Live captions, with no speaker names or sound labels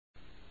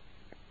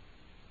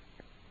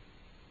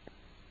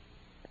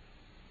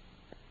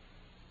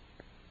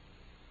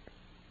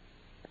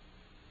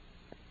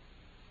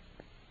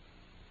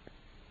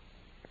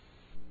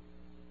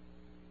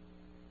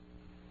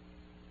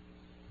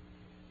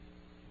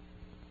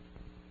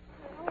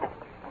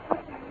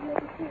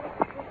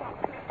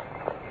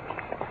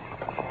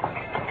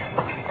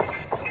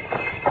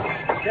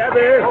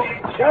Cabby!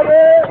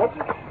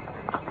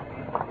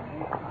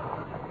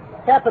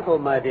 Capital,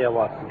 my dear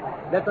Watson.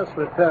 Let us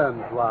return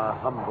to our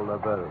humble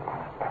abode.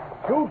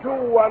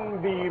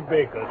 221B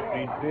Baker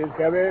Street, please,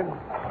 cabby.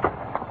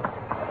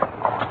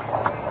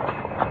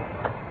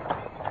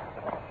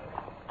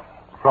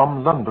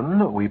 From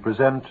London, we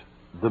present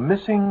The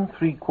Missing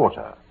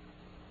Three-Quarter,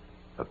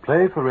 a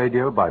play for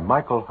radio by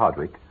Michael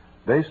Hardwick,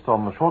 based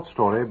on the short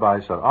story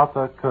by Sir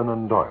Arthur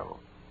Conan Doyle.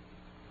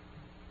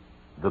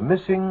 The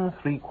Missing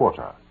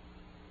Three-Quarter.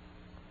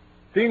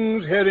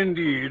 Things had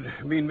indeed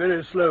been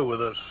very slow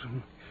with us.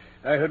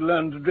 I had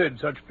learned to dread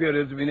such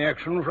periods of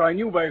inaction, for I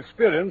knew by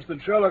experience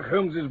that Sherlock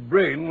Holmes's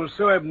brain was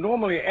so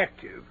abnormally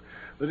active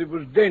that it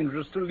was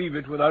dangerous to leave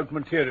it without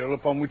material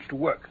upon which to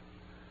work.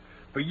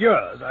 For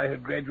years I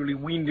had gradually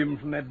weaned him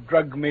from that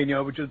drug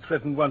mania which had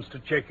threatened once to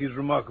check his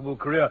remarkable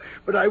career,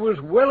 but I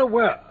was well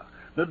aware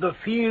that the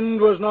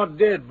fiend was not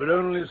dead, but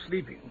only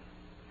sleeping.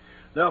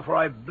 Therefore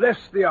I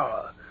blessed the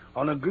hour,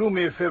 on a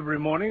gloomy February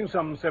morning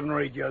some 7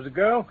 or 8 years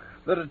ago,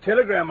 that a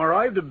telegram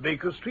arrived at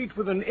Baker Street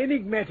with an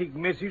enigmatic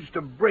message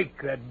to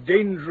break that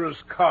dangerous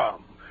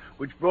calm,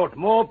 which brought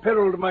more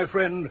peril to my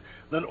friend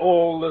than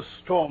all the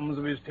storms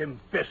of his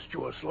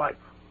tempestuous life.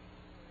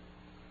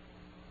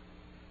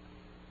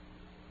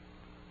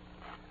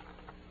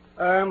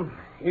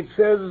 It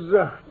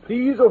says,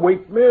 please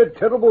await me, a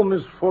terrible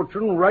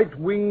misfortune, right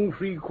wing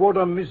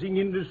 3/4 missing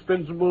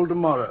indispensable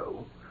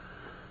tomorrow.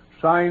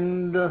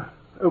 Signed,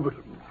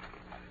 Overton.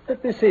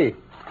 Let me see.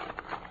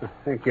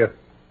 Thank you.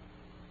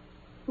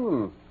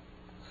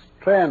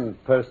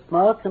 Strand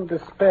postmark and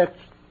dispatch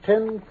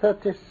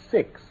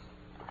 10:36.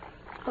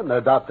 Well, no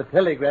doubt the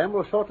telegram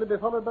will shortly be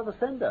followed by the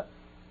sender.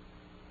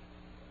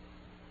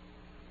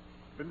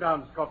 Been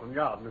down to Scotland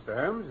Yard, Mr.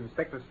 Holmes.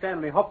 Inspector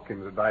Stanley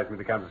Hopkins advised me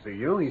to come to see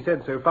you. He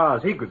said so far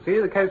as he could see,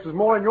 the case was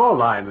more in your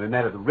line than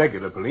that of the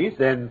regular police.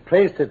 Then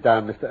pray sit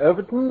down, Mr.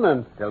 Overton,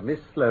 and tell me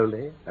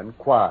slowly and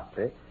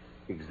quietly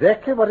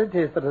exactly what it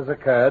is that has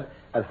occurred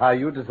and how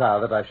you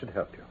desire that I should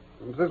help you.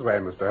 It's this way,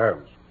 Mr.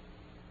 Holmes.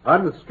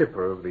 I'm the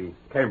skipper of the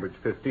Cambridge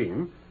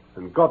 15,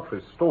 and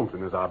Godfrey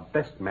Staunton is our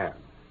best man.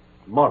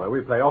 Tomorrow we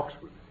play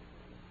Oxford.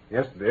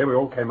 Yesterday we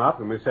all came up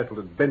and we settled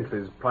at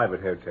Bentley's private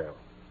hotel.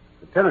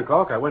 At 10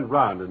 o'clock I went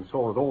round and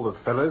saw that all the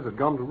fellows had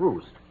gone to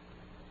roost.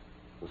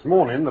 This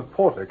morning the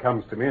porter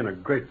comes to me in a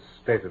great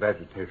state of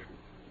agitation.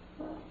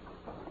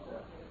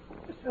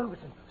 Mr.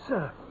 Overton,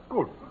 sir.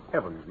 Good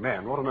heavens,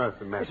 man, what on earth's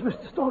the matter? It's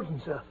Mr. Staunton,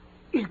 sir.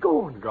 He's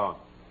gone. Gone.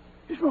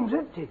 His room's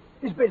empty.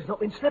 His bed's not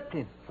been slept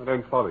in. I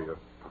don't follow you.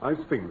 How's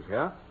things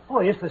here? Oh,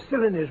 yes, they're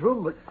still in his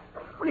room, but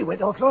he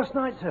went off last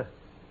night, sir.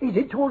 He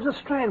did towards the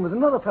Strand with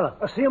another fella.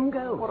 I see him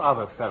go. What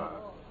other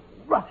fellow?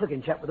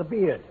 Rough-looking chap with a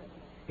beard.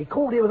 He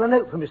called here with a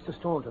note from Mr.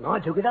 Staunton. I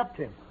took it up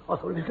to him. I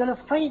thought he was going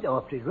to faint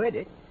after he'd read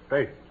it.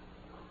 Faint?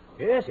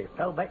 Yes, he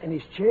fell back in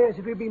his chair as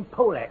if he'd been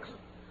poleaxed.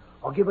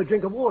 I gave him a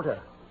drink of water.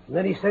 And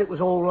then he said it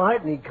was all right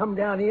and he'd come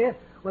down here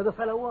where the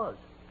fellow was.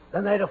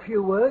 Then they had a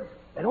few words,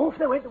 and off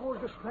they went towards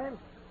the Strand.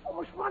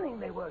 Almost running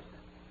they were, sir.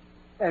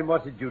 And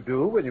what did you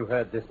do when you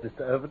heard this,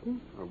 Mr.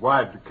 Overton? I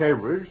wired to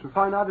Cambridge to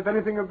find out if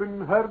anything had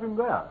been heard of him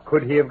there.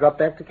 Could he have got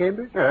back to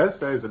Cambridge? Yes,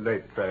 there's a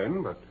late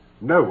train, but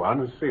no one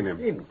has seen him.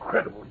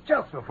 Incredible.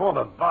 Just before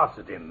the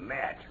varsity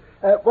match.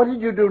 What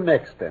did you do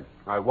next, then?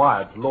 I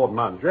wired to Lord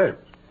Mount James.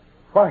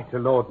 Why, to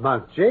Lord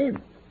Mount James?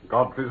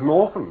 Godfrey's an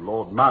orphan.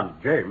 Lord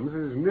Mount James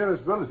is his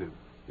nearest relative.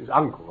 His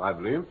uncle, I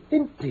believe.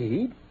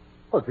 Indeed?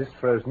 Well, this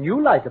throws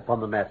new light upon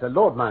the matter.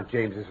 Lord Mount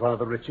James is one of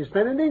the richest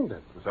men in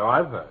England. So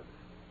I've heard.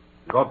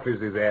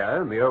 Godfrey's his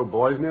heir, and the old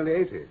boy's nearly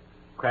 80.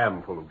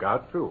 Cram full of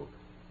gout, too.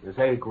 They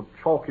say he could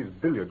chalk his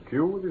billiard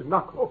cue with his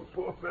knuckles. Oh,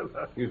 poor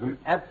fellow. He's an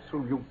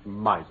absolute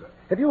miser.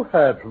 Have you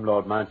heard from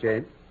Lord Mount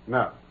James?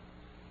 No.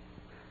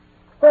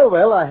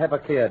 Well, I have a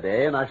clear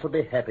day, and I shall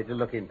be happy to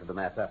look into the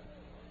matter.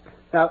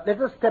 Now, let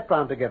us step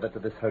round together to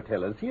this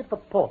hotel and see if the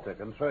porter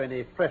can throw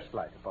any fresh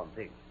light upon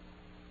things.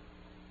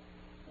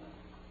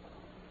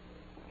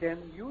 Can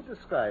you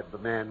describe the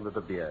man with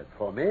the beard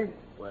for me?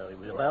 Well, he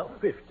was about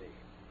 50.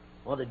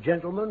 Not a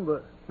gentleman,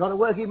 but not a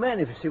working man,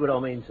 if you see what I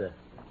mean, sir.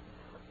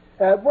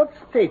 What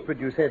state would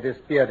you say this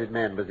bearded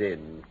man was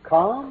in?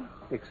 Calm?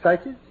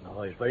 Excited?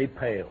 Oh, he's very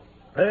pale.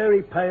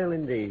 Very pale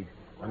indeed.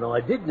 And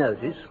I did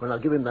notice, when I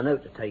gave him the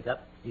note to take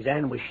up, his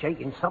hand was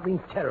shaking something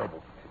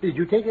terrible. Did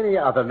you take any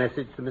other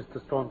message to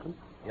Mr. Staunton?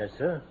 Yes,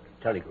 sir.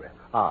 Telegram.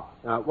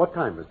 What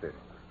time was this?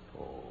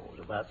 Oh, it was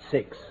about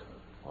 6.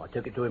 I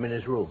took it to him in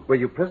his room. Were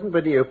you present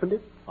when he opened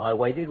it? I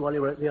waited while he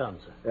wrote the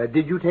answer.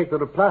 Did you take the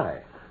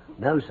reply?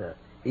 No, sir.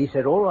 He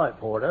said, all right,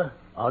 porter,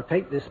 I'll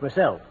take this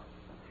myself.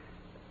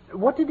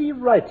 What did he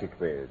write it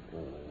with?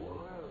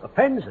 Oh, a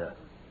pen, sir.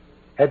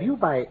 Have you,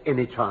 by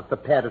any chance, the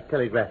pair of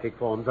telegraphic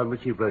forms on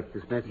which he wrote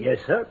this message? Yes,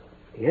 sir.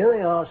 Here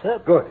they are, sir.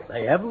 Good.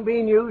 They haven't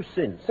been used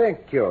since.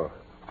 Thank you.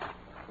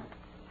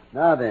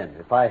 Now then,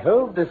 if I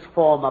hold this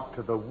form up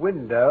to the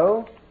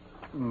window...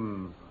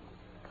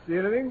 See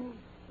anything?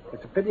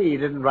 It's a pity he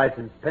didn't write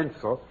in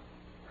pencil.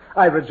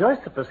 I rejoice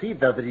to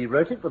perceive, though, that he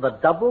wrote it with a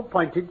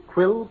double-pointed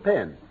quill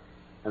pen.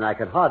 And I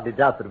can hardly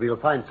doubt that we'll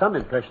find some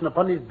impression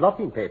upon his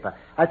blotting paper.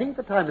 I think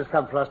the time has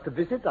come for us to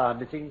visit our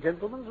missing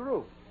gentleman's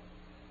room.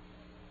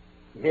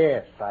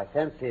 Yes, I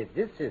fancy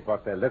this is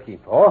what we're looking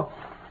for.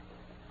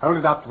 Hold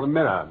it up to the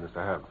mirror,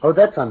 Mr. Holmes. Oh,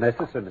 that's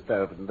unnecessary, Mr.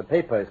 Overton. The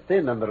paper is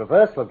thin and the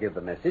reverse will give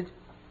the message.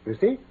 You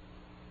see?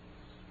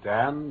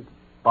 Stand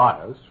by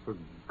us, for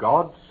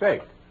God's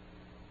sake.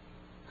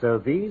 So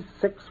these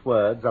 6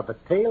 words are the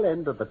tail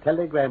end of the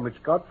telegram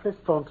which Godfrey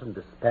Staunton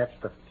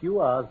dispatched a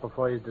few hours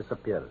before his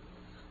disappearance.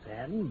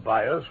 Stand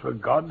by us, for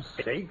God's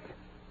sake.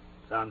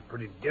 Sounds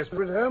pretty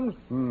desperate,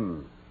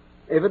 Holmes.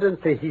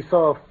 Evidently, he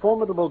saw a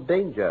formidable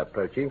danger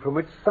approaching from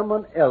which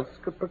someone else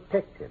could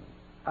protect him.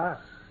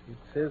 Us. It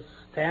says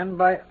stand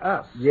by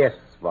us. Yes,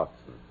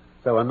 Watson.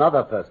 So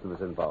another person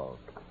was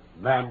involved.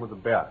 Man with a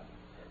beard.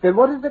 Then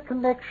what is the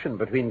connection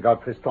between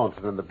Godfrey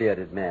Staunton and the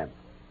bearded man?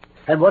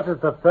 And what is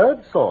the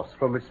third source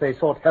from which they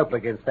sought help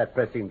against that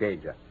pressing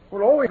danger?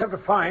 Well, all we have to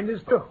find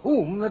is to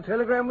whom the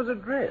telegram was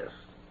addressed.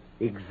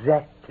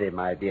 Exactly,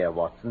 my dear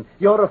Watson.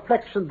 Your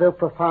reflection, though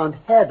profound,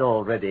 had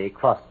already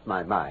crossed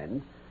my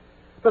mind.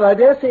 But I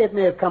dare say it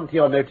may have come to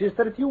your notice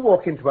that if you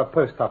walk into a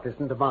post office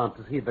and demand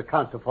to see the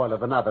counterfoil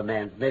of another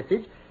man's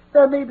message,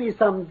 there may be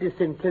some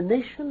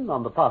disinclination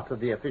on the part of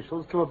the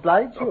officials to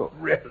oblige you. Oh,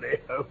 really,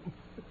 Holmes?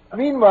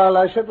 Meanwhile,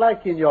 I should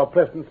like, in your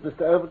presence,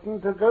 Mr. Overton,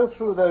 to go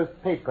through those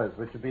papers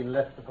which have been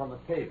left upon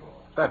the table.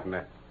 Certainly.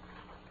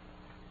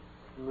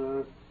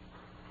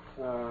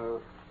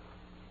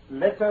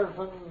 Letters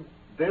and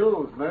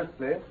bills,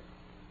 mostly.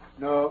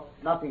 No,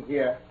 nothing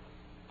here.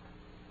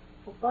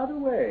 Oh, by the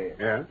way,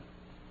 Yes?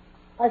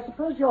 I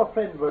suppose your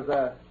friend was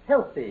a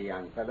healthy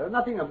young fellow.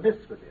 Nothing amiss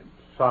with him.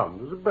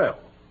 Sounds a bell.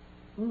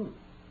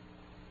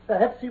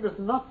 Perhaps he was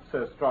not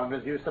so strong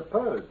as you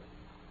supposed.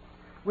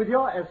 With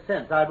your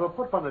assent, I will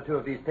put 1 or 2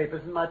 of these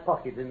papers in my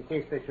pocket in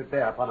case they should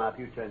bear upon our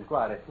future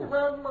inquiry.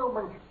 One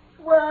moment.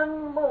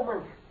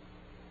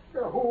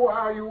 Who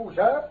are you,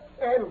 sir?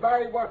 And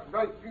by what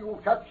right do you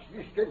touch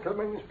this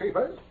gentleman's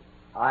papers?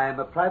 I am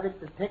a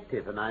private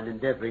detective, and I'm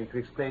endeavoring to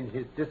explain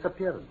his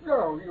disappearance.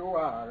 Oh, you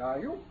are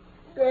you?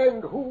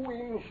 And who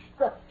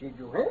instructed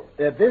you,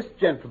 eh? This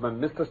gentleman,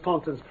 Mr.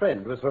 Staunton's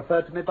friend, was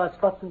referred to me by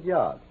Scotland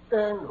Yard.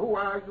 And who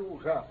are you,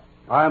 sir?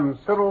 I'm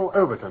Cyril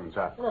Overton,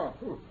 sir.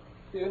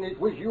 Then it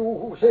was you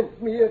who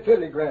sent me a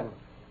telegram.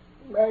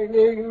 My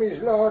name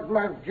is Lord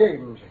Mount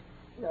James.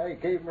 I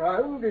came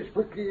round as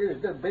quickly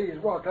as the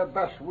Bayswater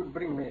bus would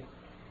bring me.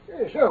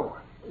 So,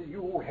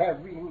 you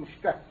have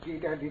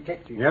instructed a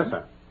detective? Yes,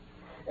 sir.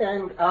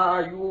 And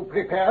are you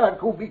prepared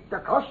to beat the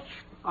costs?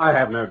 I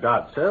have no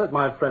doubt, sir, that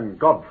my friend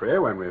Godfrey,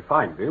 when we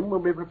find him, will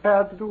be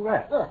prepared to do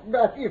that.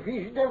 But if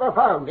he's never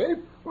found, eh?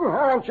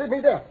 Answer me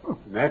that.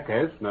 In that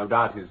case, no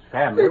doubt his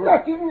family will...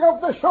 Nothing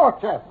of the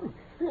sort, sir.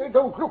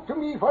 Don't look to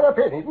me for a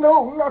penny.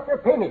 No, not a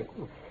penny.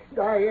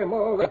 I am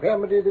all the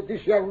family that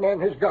this young man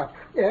has got,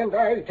 and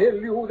I tell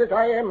you that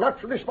I am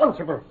not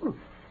responsible.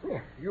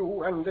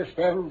 You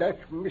understand that,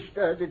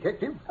 Mr.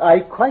 Detective?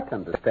 I quite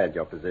understand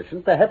your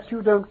position. Perhaps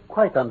you don't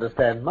quite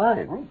understand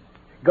mine.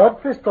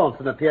 Godfrey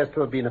Staunton appears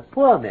to have been a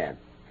poor man.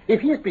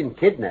 If he has been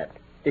kidnapped,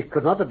 it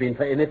could not have been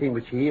for anything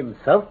which he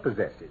himself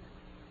possesses.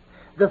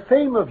 The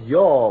fame of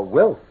your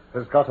wealth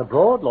has got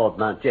abroad, Lord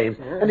Mount James,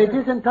 and it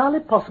is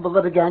entirely possible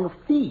that a gang of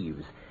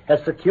thieves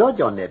has secured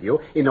your nephew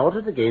in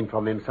order to gain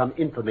from him some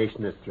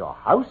information as to your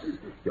house,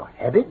 your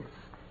habits,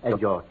 and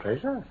your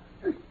treasure.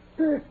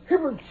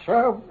 Heavens,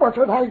 sir, what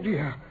an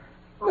idea.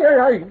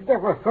 I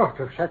never thought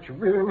of such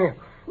villainy.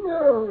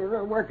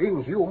 What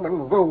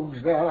inhuman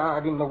rogues there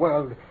are in the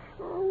world.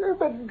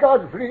 But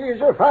Godfrey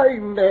is a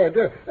fine lad,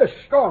 a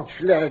staunch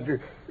lad.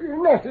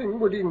 Nothing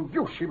would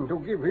induce him to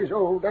give his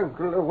old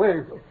uncle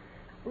away.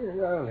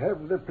 I'll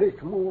have the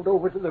plate moved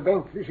over to the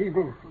bank this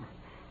evening.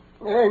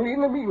 And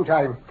in the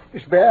meantime,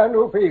 spare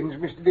no pains,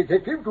 Mr.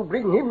 Detective, to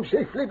bring him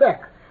safely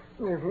back.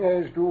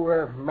 As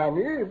to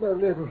money,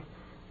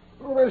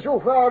 well, so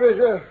far as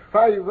a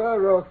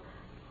fiver or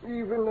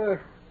even a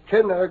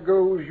tenner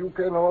goes, you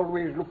can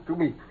always look to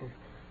me.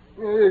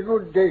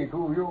 Good day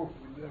to you.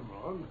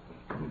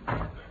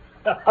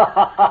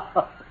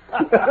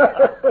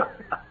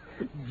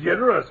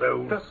 Generous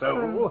old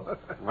soul.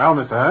 Well,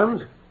 Mr.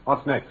 Holmes,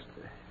 what's next?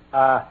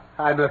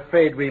 I'm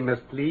afraid we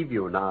must leave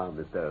you now,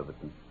 Mr.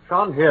 Overton.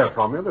 Shan't hear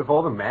from you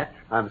before the match.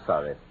 I'm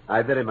sorry.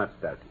 I very much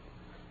doubt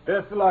it.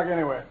 Best of luck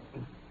anyway.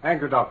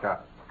 Thank you, Doctor.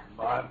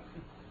 Bye.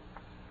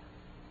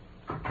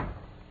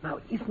 Now,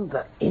 isn't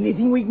there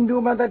anything we can do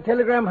about that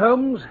telegram,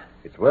 Holmes?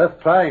 It's worth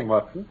trying,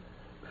 Watson.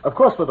 Of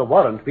course, with a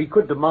warrant, we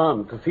could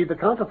demand to see the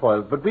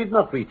counterfoils, but we've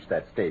not reached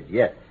that stage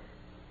yet.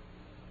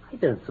 I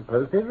don't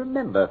suppose they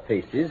remember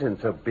faces in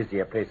so busy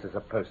a place as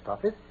a post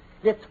office.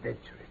 Let's venture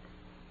it.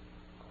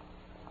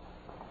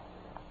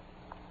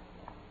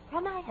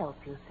 Can I help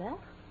you, sir?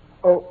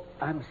 Oh,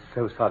 I'm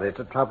so sorry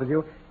to trouble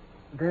you.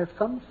 There's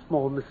some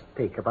small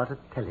mistake about a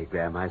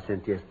telegram I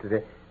sent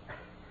yesterday.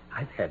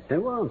 I've had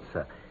no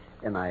answer,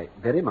 and I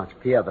very much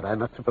fear that I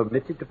must have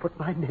omitted to put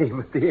my name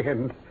at the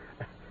end.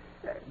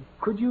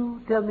 Could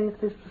you tell me if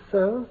this was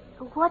so?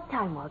 What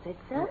time was it,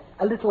 sir?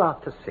 A little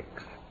after 6.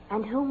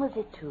 And whom was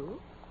it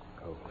to?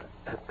 Oh,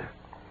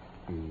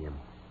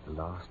 the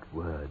last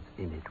words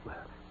in it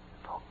were,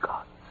 "For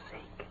God's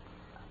sake."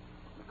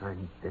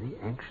 I'm very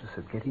anxious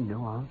at getting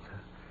no answer.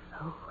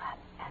 Oh,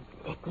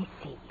 let me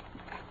see.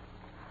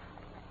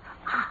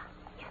 Ah,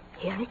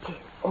 here it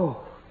is.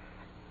 Oh.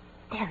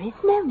 There is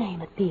no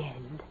name at the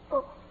end.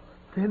 Oh,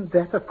 then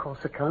that, of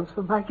course, accounts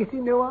for my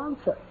getting no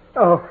answer.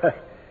 Oh,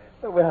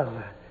 well,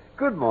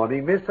 good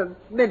morning, miss, and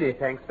many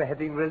thanks for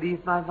having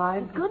relieved my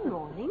mind. Good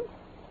morning.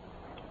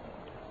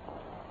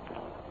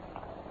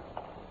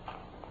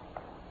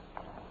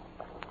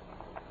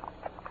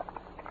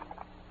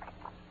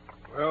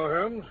 Well,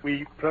 Holmes?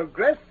 We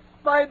progress,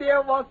 my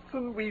dear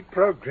Watson, we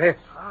progress.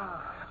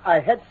 I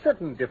had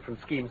certain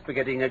different schemes for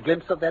getting a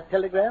glimpse of that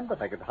telegram,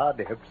 but I could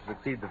hardly hope to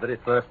succeed the very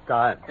first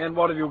time. And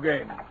what have you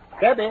gained?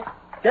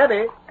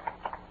 Cabby!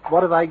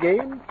 What have I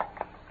gained?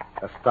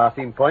 A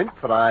starting point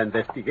for our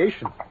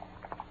investigation.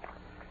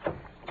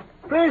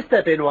 Please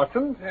step in,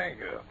 Watson. Thank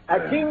you.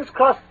 At King's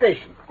Cross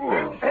Station.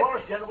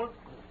 Course, gentlemen.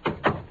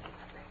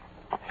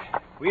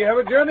 We have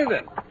a journey,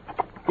 then.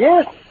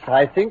 Yes,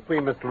 I think we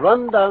must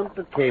run down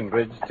to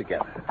Cambridge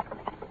together.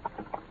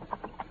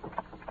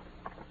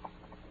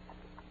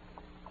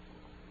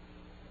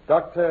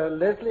 Dr.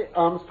 Leslie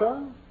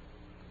Armstrong?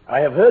 I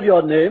have heard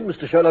your name,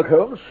 Mr. Sherlock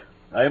Holmes.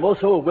 I am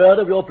also aware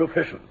of your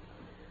profession,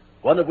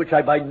 one of which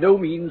I by no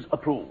means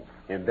approve.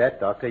 In that,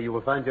 Doctor, you will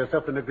find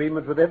yourself in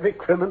agreement with every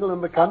criminal in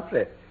the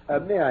country.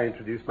 May I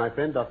introduce my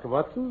friend, Dr.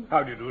 Watson?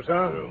 How do you do,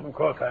 sir? Of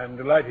course, I am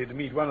delighted to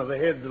meet one of the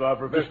heads of our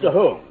profession. Mr.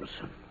 Holmes,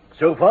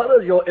 so far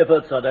as your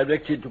efforts are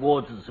directed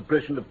towards the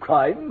suppression of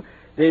crime,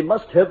 they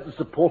must have the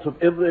support of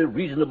every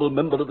reasonable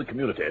member of the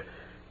community,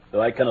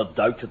 though I cannot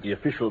doubt that the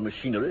official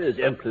machinery is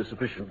amply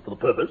sufficient for the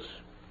purpose.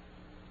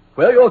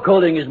 Where your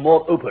calling is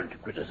more open to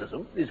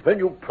criticism is when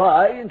you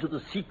pry into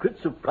the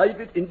secrets of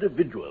private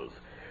individuals,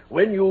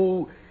 when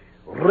you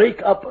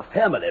rake up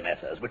family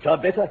matters which are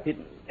better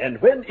hidden, and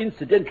when,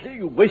 incidentally,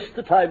 you waste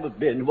the time of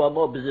men who are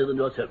more busy than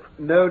yourself.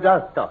 No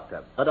doubt,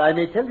 Doctor. But I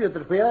may tell you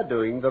that we are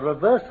doing the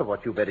reverse of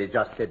what you very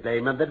justly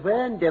blame, and that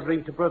we're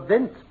endeavoring to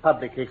prevent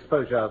public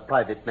exposure of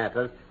private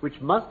matters, which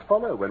must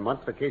follow when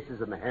once the case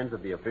is in the hands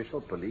of the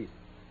official police.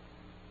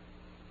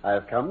 I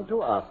have come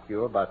to ask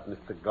you about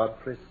Mr.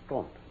 Godfrey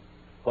Staunton.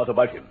 What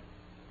about him?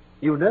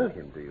 You know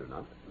him, do you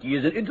not? He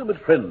is an intimate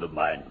friend of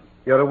mine.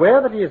 You're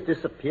aware that he has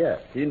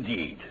disappeared?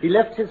 Indeed. He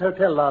left his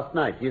hotel last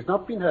night. He has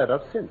not been heard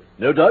of since.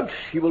 No doubt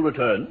he will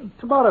return.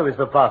 Tomorrow is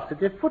the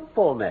varsity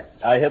football match.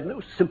 I have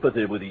no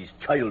sympathy with these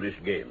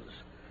childish games.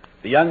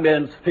 The young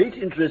man's fate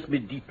interests me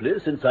deeply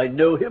since I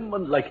know him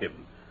and like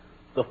him.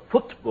 The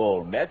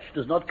football match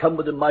does not come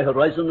within my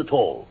horizon at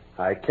all.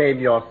 I claim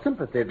your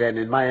sympathy, then,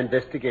 in my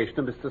investigation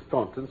of Mr.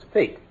 Staunton's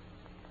fate.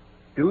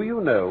 Do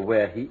you know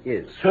where he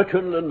is?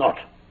 Certainly not.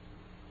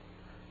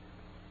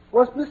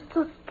 Was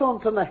Mr.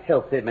 Staunton a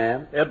healthy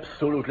man?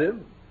 Absolutely.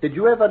 Did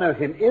you ever know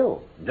him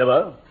ill?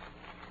 Never.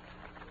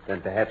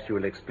 Then perhaps you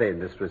will explain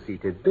this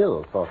receipted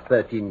bill for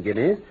 13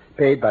 guineas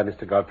paid by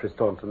Mr. Godfrey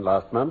Staunton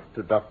last month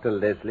to Dr.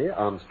 Leslie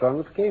Armstrong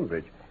of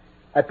Cambridge.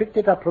 I picked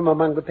it up from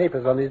among the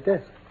papers on his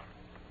desk.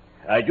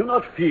 I do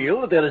not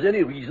feel that there is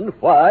any reason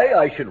why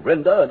I should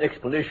render an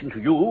explanation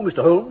to you,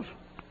 Mr. Holmes.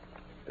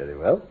 Very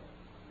well.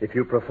 If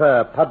you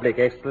prefer public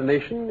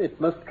explanation, it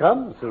must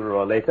come sooner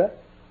or later.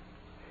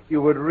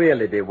 You would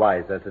really be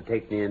wiser to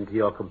take me into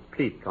your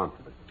complete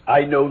confidence.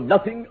 I know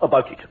nothing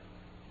about it.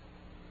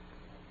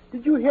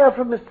 Did you hear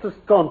from Mr.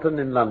 Staunton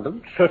in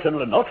London?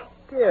 Certainly not.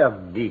 Dear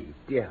me.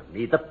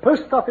 The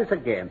post office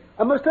again.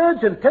 A most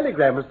urgent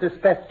telegram was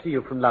dispatched to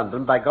you from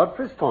London by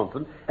Godfrey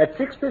Staunton at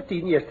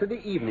 6:15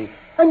 yesterday evening,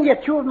 and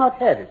yet you have not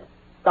had it.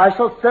 I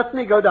shall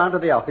certainly go down to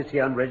the office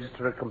here and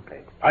register a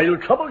complaint. I'll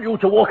trouble you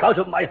to walk out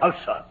of my house,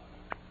 sir.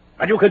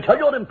 And you can tell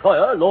your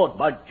employer, Lord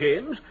Mount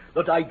James,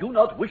 that I do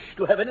not wish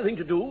to have anything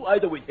to do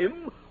either with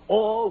him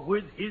or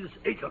with his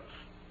agents.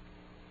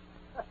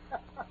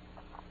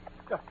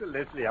 Dr.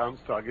 Leslie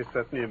Armstrong is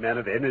certainly a man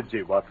of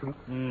energy,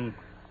 Watson.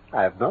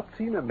 I have not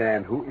seen a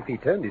man who, if he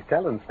turned his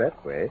talents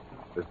that way,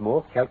 was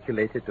more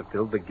calculated to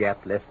fill the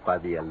gap left by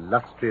the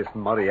illustrious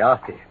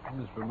Moriarty.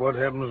 Yes, but what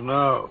happens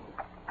now?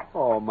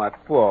 Oh, my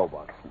poor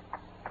Watson.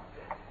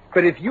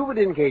 But if you would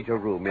engage a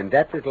room in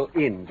that little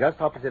inn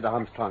just opposite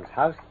Armstrong's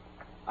house,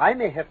 I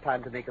may have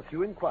time to make a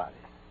few inquiries.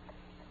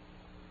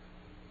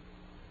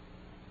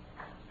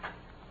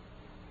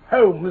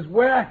 Holmes,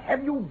 where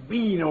have you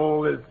been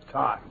all this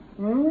time?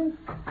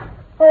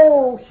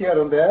 Oh,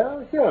 here and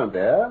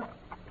there.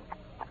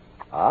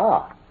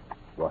 Ah,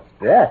 what's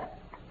that?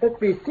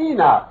 Let me see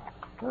now.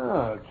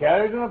 Oh,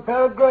 carriage and a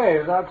pair of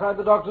greys outside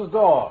the doctor's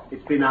door.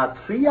 It's been out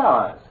 3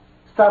 hours.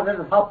 Started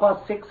at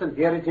 6:30, and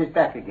here it is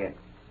back again.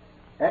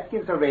 That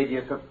gives a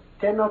radius of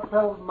 10 or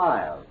 12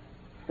 miles.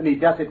 And he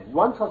does it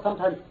once or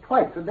sometimes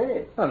twice a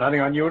day. Well,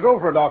 nothing unusual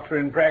for a doctor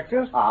in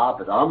practice. Ah,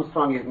 but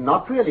Armstrong is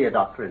not really a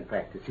doctor in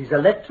practice. He's a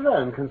lecturer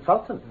and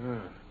consultant.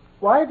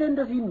 Why then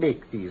does he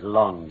make these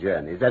long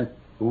journeys? And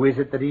who is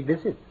it that he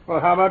visits? Well,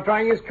 how about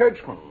trying his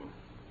coachman?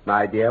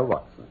 My dear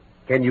Watson,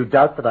 can you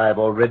doubt that I have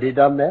already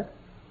done that?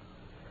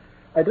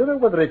 I don't know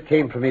whether it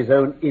came from his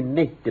own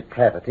innate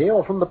depravity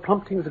or from the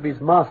promptings of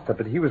his master,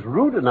 but he was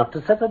rude enough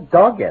to set a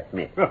dog at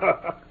me.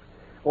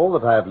 All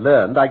that I have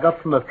learned I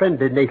got from a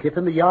friendly native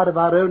in the yard of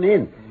our own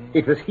inn.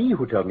 It was he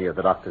who told me of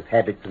the doctor's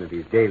habits and of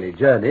his daily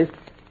journeys.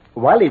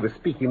 While he was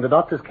speaking, the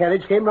doctor's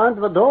carriage came round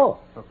to the door.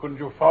 Well, couldn't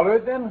you follow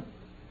it then?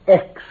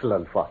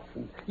 Excellent,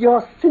 Watson.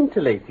 You're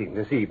scintillating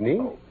this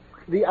evening.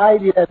 The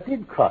idea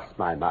did cross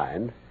my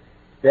mind.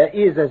 There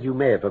is, as you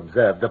may have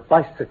observed, a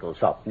bicycle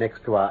shop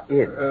next to our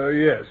inn.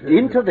 Yes.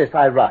 Into this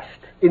I rushed,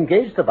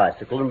 engaged the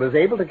bicycle, and was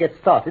able to get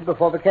started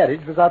before the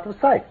carriage was out of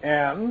sight.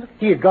 And?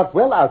 He had got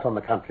well out on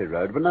the country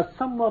road when a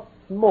somewhat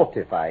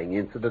mortifying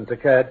incident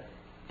occurred.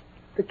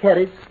 The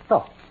carriage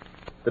stopped.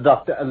 The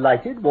doctor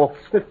alighted, walked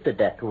swiftly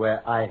back to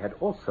where I had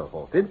also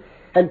halted,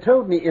 and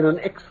told me in an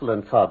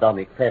excellent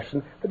sardonic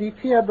fashion that he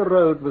feared the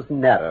road was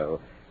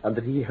narrow and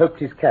that he hoped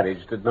his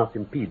carriage did not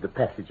impede the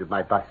passage of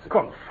my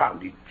bicycle.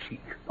 Confounded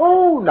cheek.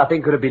 Oh,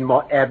 nothing could have been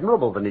more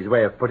admirable than his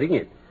way of putting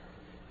it.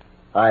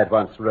 I at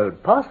once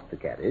rode past the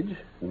carriage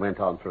and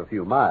went on for a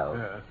few miles.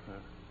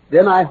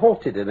 Then I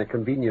halted in a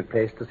convenient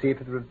place to see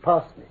if it would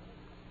pass me.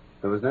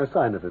 There was no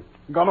sign of it.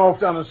 Gone off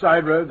down a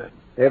side road, then?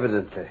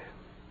 Evidently.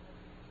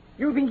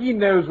 You think he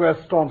knows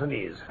where Staunton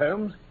is,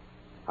 Holmes?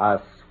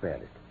 I'll swear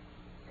it.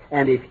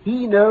 And if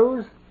he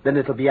knows, then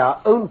it'll be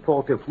our own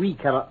fault if we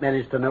cannot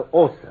manage to know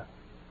also.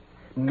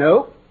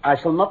 No, I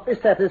shall not be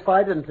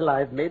satisfied until I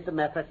have made the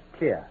matter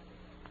clear.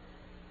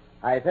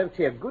 I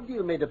fancy a good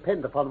deal may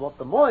depend upon what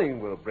the morning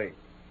will bring.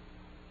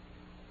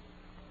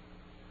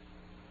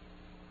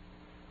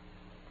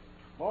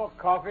 More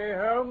coffee,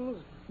 Holmes?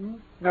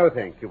 No,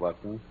 thank you,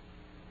 Watson.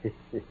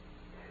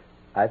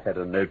 I've had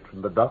a note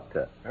from the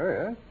doctor. Oh,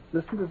 yeah?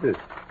 Listen to this.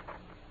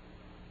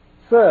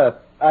 Sir,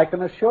 I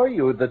can assure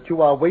you that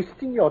you are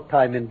wasting your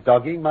time in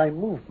dogging my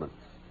movements.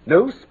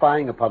 No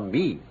spying upon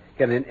me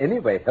can in any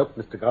way help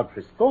Mr.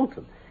 Godfrey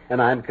Staunton,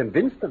 and I am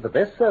convinced that the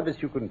best service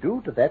you can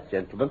do to that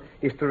gentleman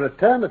is to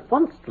return at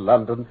once to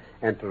London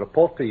and to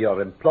report to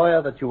your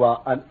employer that you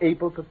are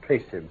unable to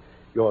trace him.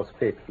 Yours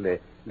faithfully,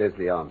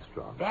 Leslie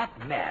Armstrong. That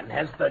man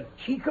has the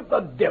cheek of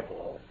the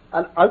devil.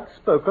 An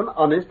outspoken,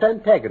 honest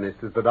antagonist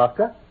is the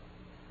doctor.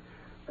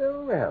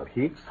 Oh, well,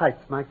 he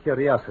excites my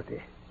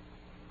curiosity.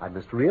 I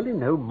must really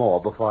know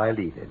more before I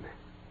leave him.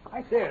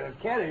 I say, the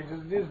carriage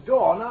is at his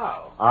door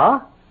now.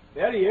 Ah?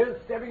 There he is,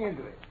 stepping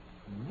into it.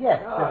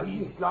 Yes.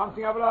 He's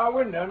glancing up at our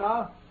window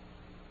now.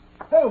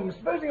 Holmes,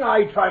 supposing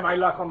I try my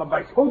luck on the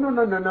bicycle. Oh,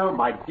 no,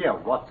 my dear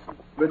Watson.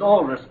 With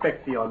all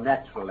respect to your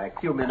natural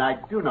acumen, I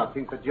do not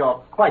think that you're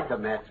quite a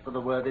match for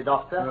the worthy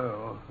doctor.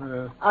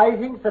 Oh, I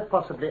think that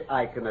possibly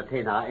I can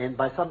attain our end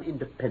by some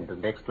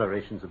independent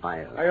explorations of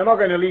my own. You're not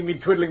going to leave me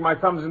twiddling my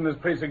thumbs in this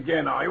place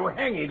again, are you?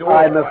 Hang it all.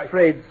 I'm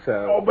afraid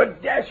so. Oh,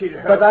 but dash it,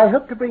 Holmes. But I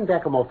hope to bring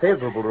back a more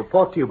favorable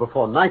report to you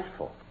before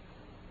nightfall.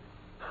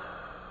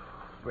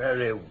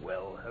 Very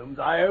well, Holmes.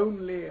 I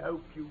only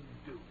hope you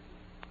do.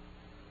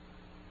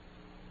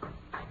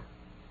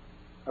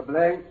 A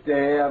blank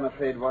day, I'm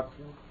afraid,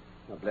 Watson.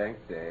 A blank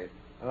day.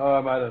 Oh,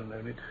 I might have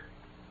known it.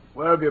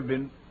 Where have you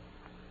been?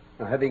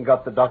 Now, having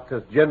got the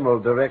doctor's general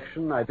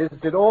direction, I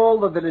visited all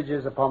the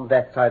villages upon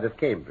that side of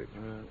Cambridge.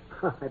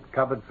 I've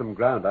covered some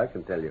ground, I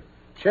can tell you.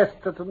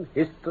 Chesterton,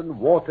 Histon,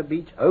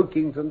 Waterbeach,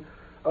 Oakington.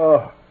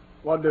 Oh,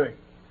 what doing?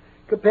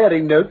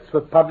 Comparing notes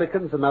with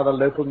publicans and other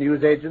local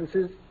news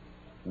agencies.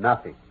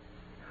 Nothing.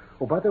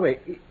 Oh, by the way,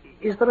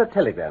 is there a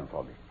telegram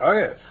for me? Oh,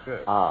 yes.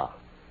 Ah.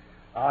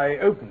 I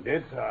opened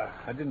it.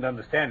 I didn't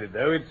understand it,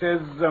 though. It says,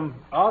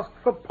 ask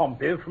for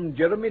Pompey from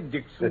Jeremy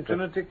Dixon,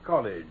 Trinity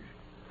College.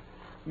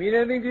 Mean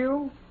anything to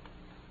you?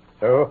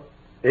 Oh,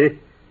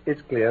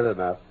 it's clear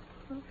enough.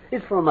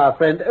 It's from our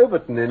friend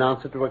Overton in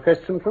answer to a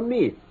question from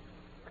me.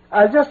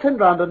 I'll just send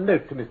round a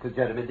note to Mr.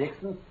 Jeremy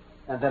Dixon,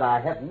 and then I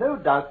have no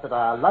doubt that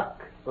our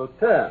luck will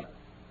turn.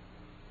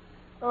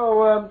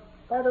 Oh,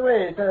 by the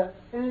way,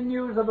 any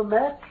news of a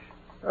match?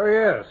 Oh,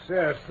 yes.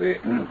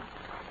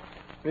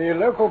 The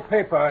local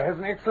paper has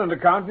an excellent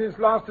account in its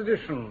last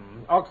edition.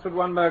 Oxford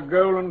won by a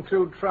goal and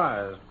 2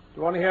 tries. Do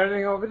you want to hear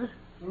anything of it?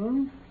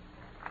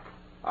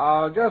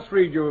 I'll just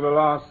read you the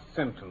last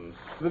sentence.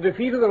 The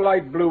defeat of the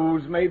Light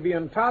Blues may be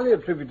entirely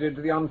attributed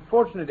to the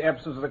unfortunate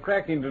absence of the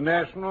crack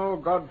international,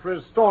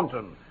 Godfrey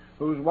Staunton,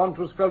 whose want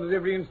was felt at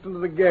every instant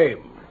of the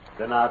game.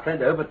 Then our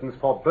friend Overton's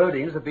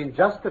forebodings have been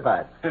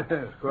justified.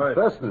 Quite.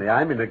 Personally,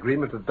 I'm in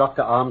agreement with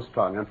Dr.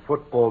 Armstrong, and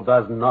football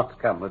does not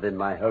come within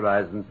my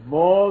horizon.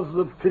 More's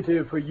the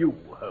pity for you,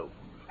 Holmes.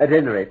 At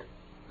any rate,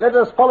 let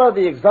us follow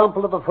the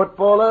example of a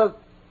footballer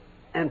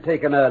and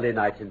take an early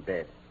night in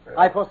bed.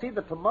 I foresee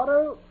that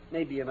tomorrow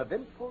may be an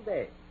eventful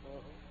day.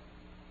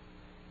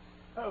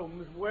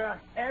 Holmes,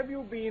 where have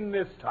you been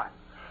this time?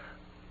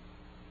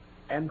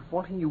 And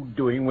what are you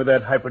doing with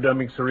that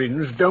hypodermic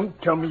syringe?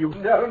 Don't tell me you...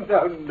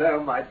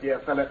 No, my dear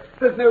fellow.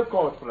 There's no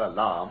cause for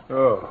alarm.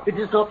 Oh. It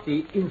is not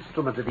the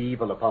instrument of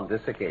evil upon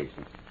this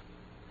occasion.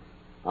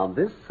 On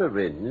this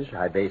syringe,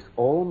 I base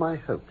all my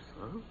hopes.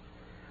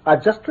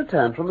 I've just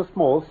returned from a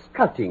small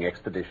scouting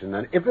expedition,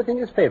 and everything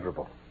is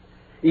favorable.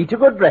 Eat a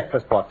good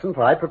breakfast, Watson,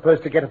 for I propose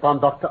to get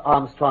upon Dr.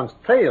 Armstrong's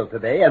trail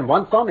today, and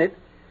once on it,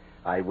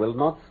 I will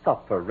not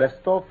stop for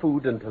rest or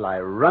food until I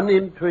run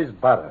into his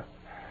burrow.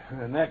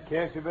 In that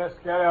case, you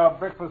best carry our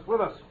breakfast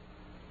with us.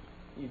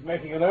 He's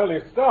making an early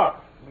start.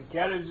 The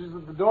carriage is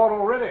at the door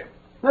already.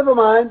 Never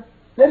mind.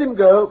 Let him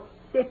go.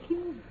 Let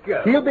him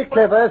go. He'll be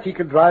clever if he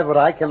can drive where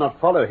I cannot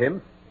follow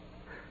him.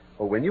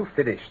 Or when you've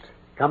finished,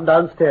 come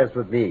downstairs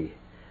with me,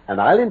 and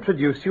I'll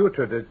introduce you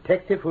to a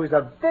detective who is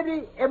a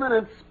very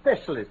eminent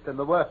specialist in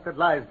the work that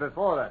lies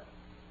before us.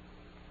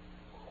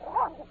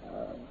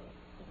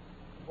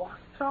 What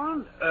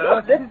on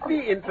earth? Let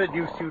me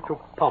introduce you to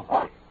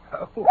Pompey.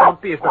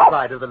 Pompey is the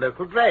pride of the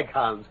local drag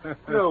hounds.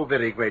 No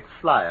very great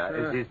flyer,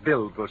 as his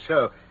build will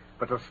show,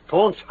 but a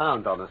staunch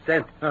hound on a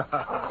scent.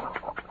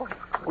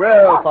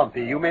 Well,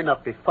 Pompey, you may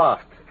not be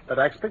fast, but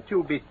I expect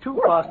you'll be too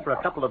fast for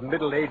a couple of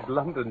middle-aged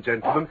London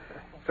gentlemen,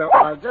 so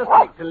I'll just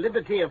take the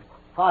liberty of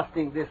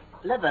fastening this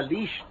leather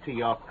leash to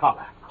your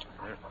collar.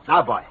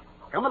 Now, boy,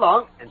 come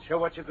along and show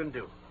what you can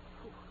do.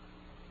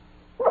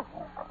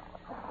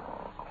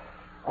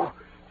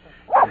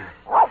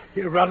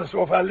 He'll run us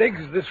off our legs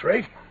at this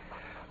rate.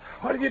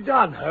 What have you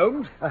done,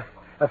 Holmes?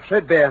 A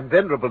threadbare and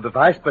venerable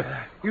device, but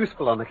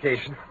useful on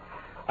occasion.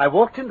 I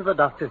walked into the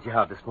doctor's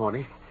yard this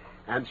morning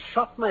and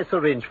shot my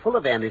syringe full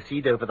of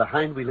aniseed over the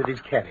hind wheel of his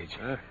carriage.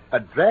 A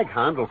drag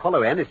hound will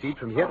follow aniseed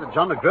from here to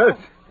John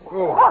O'Groats.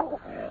 Oh,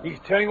 he's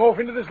turning off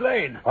into this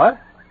lane. What?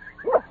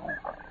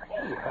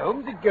 Hey,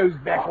 Holmes, it goes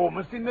back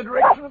almost in the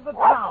direction of the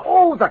town.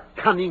 Oh, the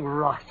cunning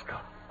rascal.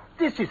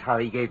 This is how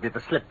he gave me the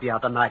slip the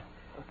other night.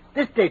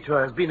 This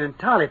detour has been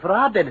entirely for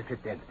our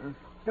benefit, then.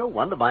 No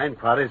wonder my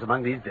inquiries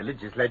among these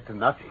villages led to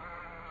nothing.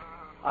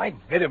 I'd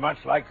very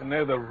much like to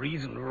know the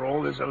reason for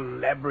all this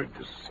elaborate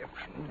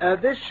deception.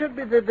 This should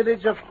be the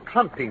village of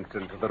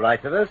Trumpington to the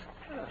right of us.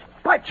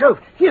 By Jove,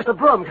 here's the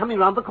brougham coming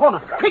round the corner.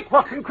 Quick,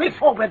 Watson, quick.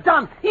 Oh, we're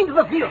done. Into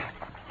the field.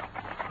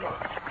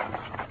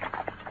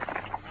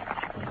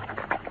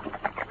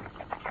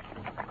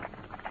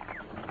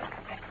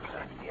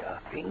 A near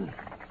thing.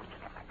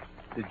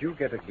 Did you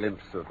get a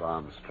glimpse of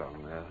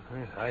Armstrong there?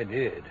 Yes, I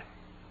did.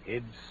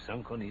 Head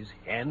sunk on his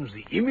hands,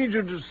 the image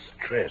of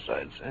distress,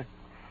 I'd say.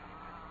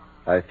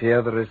 I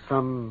fear there is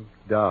some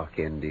dark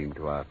ending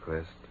to our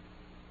quest.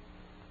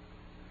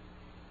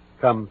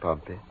 Come,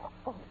 Pompey.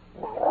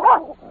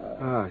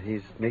 Ah,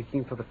 he's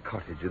making for the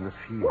cottage in the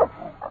field.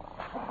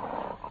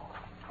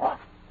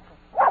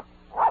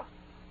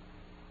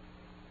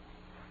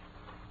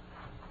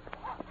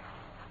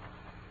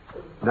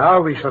 Now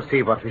we shall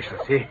see what we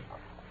shall see.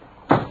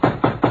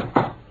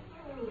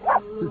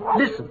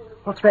 Listen,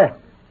 what's that?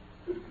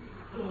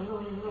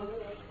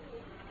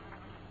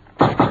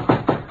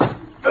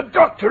 The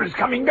doctor is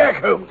coming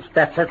back, Holmes.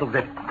 That settles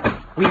it.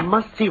 We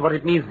must see what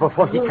it means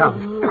before he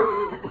comes.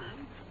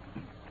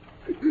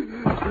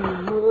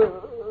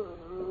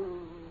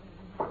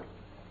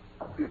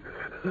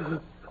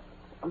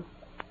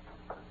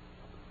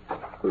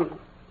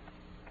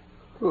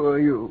 Who are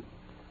you?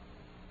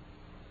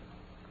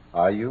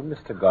 Are you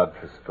Mr.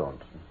 Godfrey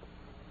Staunton?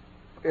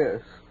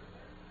 Yes.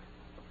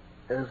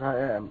 Yes, I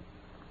am.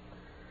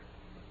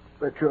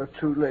 But you're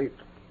too late.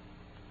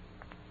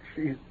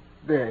 She's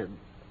dead.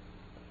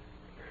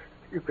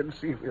 You can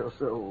see for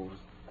yourselves.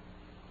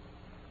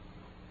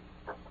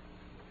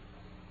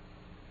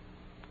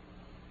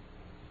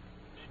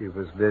 She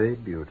was very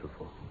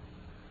beautiful.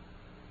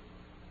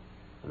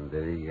 And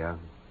very young.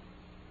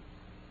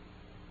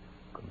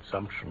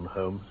 Consumption,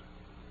 Holmes.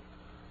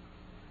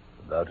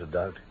 Without a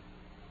doubt.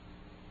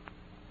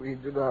 We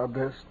did our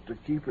best to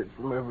keep it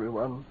from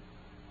everyone.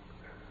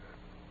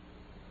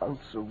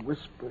 Once a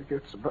whisper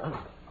gets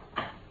about.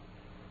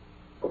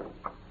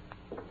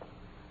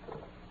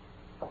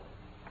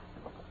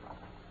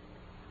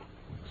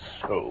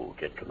 So,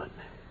 gentlemen,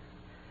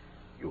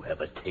 you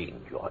have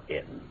attained your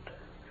end.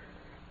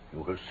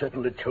 You have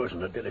certainly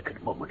chosen a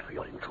delicate moment for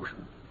your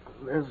intrusion.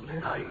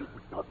 Leslie. I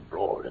would not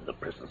brawl in the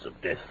presence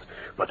of death,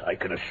 but I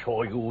can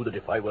assure you that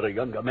if I were a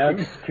younger man...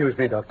 Excuse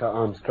me, Dr.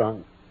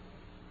 Armstrong.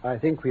 I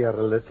think we are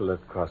a little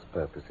at cross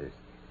purposes.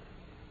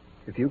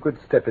 If you could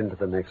step into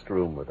the next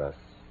room with us,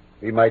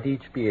 we might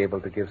each be able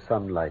to give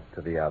some light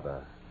to the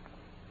other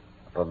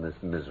upon this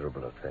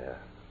miserable affair.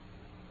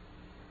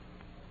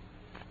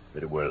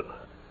 Very well.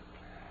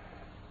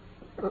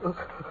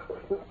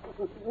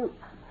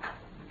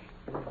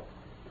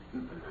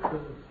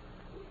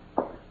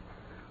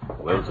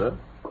 Well, sir?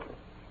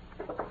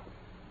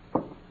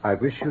 I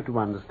wish you to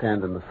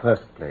understand in the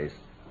first place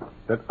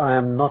that I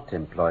am not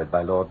employed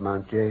by Lord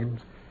Mount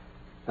James,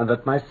 and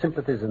that my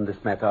sympathies in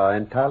this matter are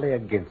entirely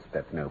against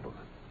that nobleman.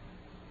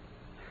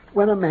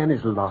 When a man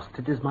is lost,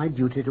 it is my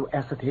duty to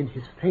ascertain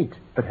his fate,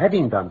 but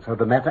having done so,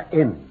 the matter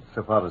ends,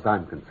 so far as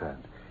I'm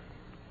concerned.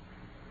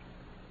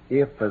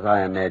 If, as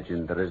I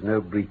imagine, there is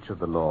no breach of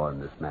the law in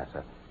this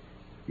matter,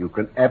 you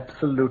can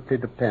absolutely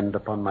depend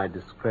upon my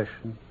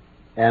discretion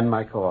and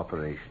my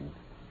cooperation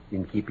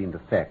in keeping the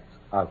facts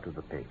out of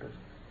the papers.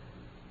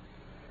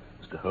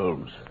 Mr.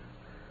 Holmes,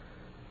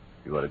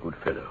 you are a good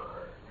fellow.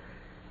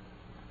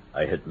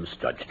 I had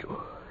misjudged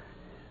you.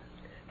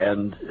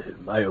 And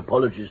my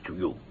apologies to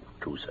you,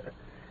 too, sir.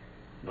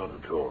 Not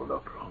at all,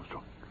 Dr.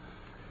 Armstrong.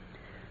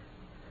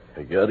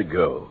 A year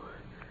ago,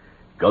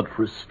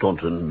 Godfrey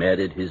Staunton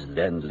married his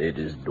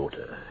landlady's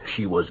daughter.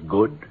 She was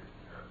good,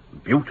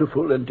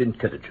 beautiful, and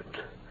intelligent.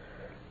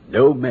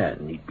 No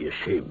man need be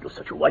ashamed of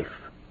such a wife.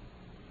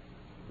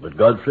 But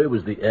Godfrey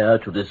was the heir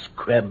to this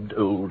crabbed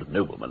old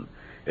nobleman,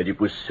 and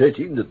it was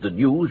certain that the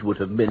news would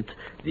have meant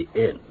the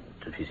end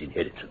of his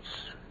inheritance.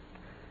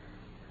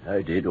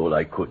 I did all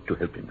I could to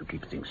help him to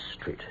keep things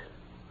straight.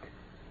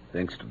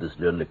 Thanks to this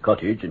lonely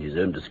cottage and his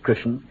own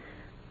discretion,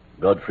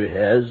 Godfrey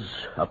has,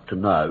 up to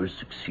now,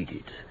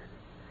 succeeded.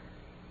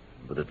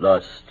 But at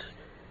last,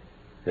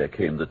 there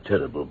came the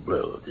terrible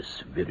blow of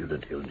this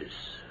virulent illness.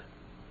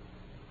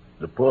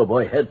 The poor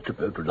boy had to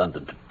go to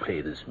London to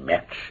play this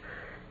match,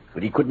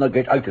 but he could not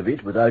get out of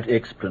it without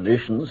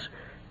explanations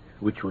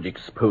which would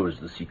expose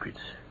the secret.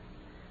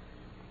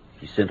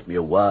 He sent me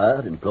a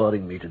wire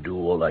imploring me to do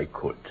all I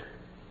could.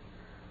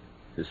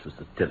 This was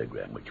the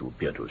telegram which you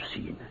appear to have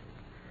seen.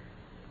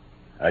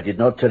 I did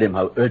not tell him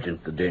how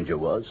urgent the danger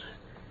was,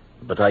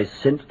 but I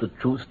sent the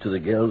truth to the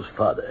girl's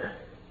father,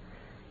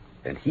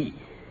 and he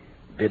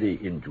very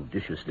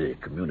injudiciously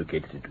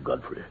communicated it to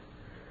Godfrey.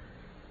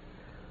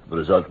 The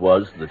result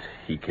was that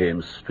he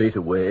came straight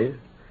away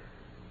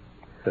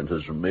and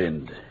has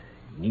remained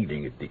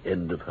kneeling at the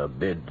end of her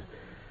bed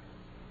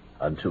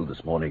until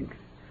this morning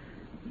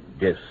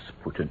death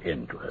put an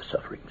end to her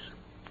sufferings.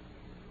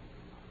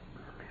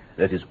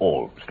 That is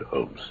all, Mr.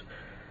 Holmes.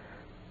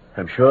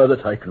 I'm sure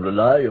that I can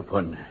rely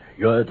upon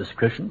your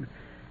discretion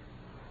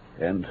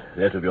and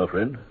that of your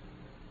friend.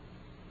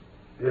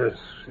 Yes,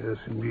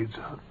 indeed,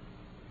 sir.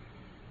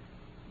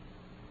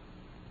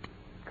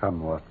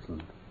 Come,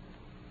 Watson.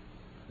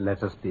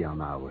 Let us be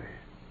on our way.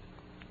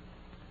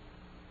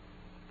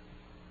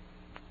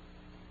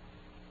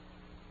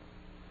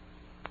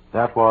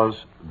 That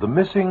was The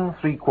Missing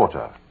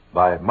Three-Quarter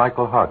by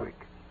Michael Hardwick,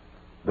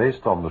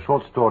 based on the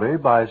short story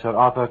by Sir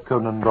Arthur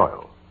Conan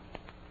Doyle.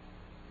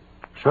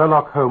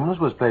 Sherlock Holmes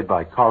was played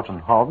by Carlton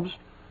Hobbs,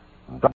 and